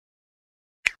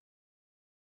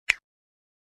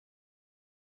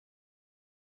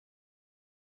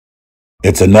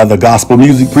It's another gospel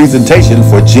music presentation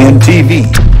for G.I.N TV.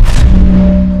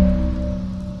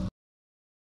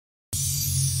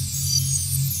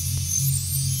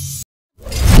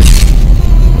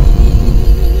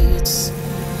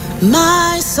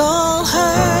 My soul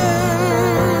hurts.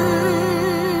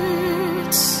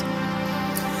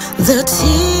 The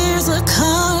tears are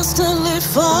constantly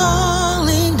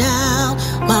falling down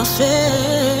my face.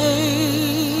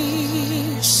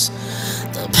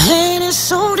 The pain is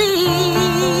so deep,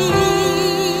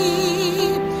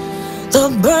 the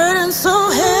burden so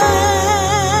heavy.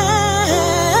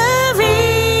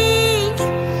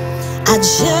 I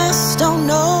just don't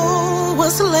know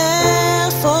what's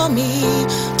left for me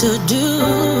to do.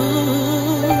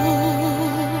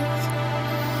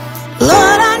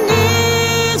 Lord, I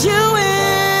need you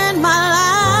in my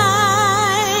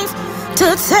life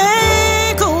to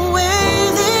take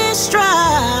away this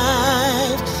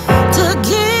strife, to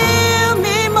give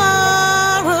me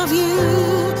more of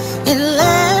you and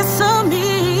less of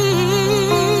me.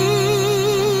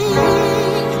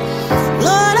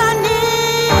 Lord, I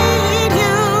need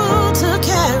you to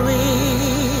carry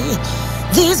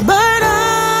these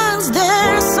burdens,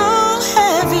 they're so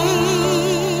heavy.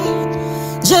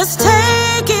 Just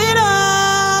take it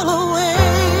all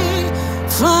away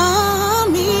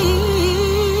from me.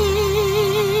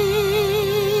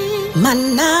 My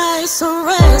nights are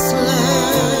restless.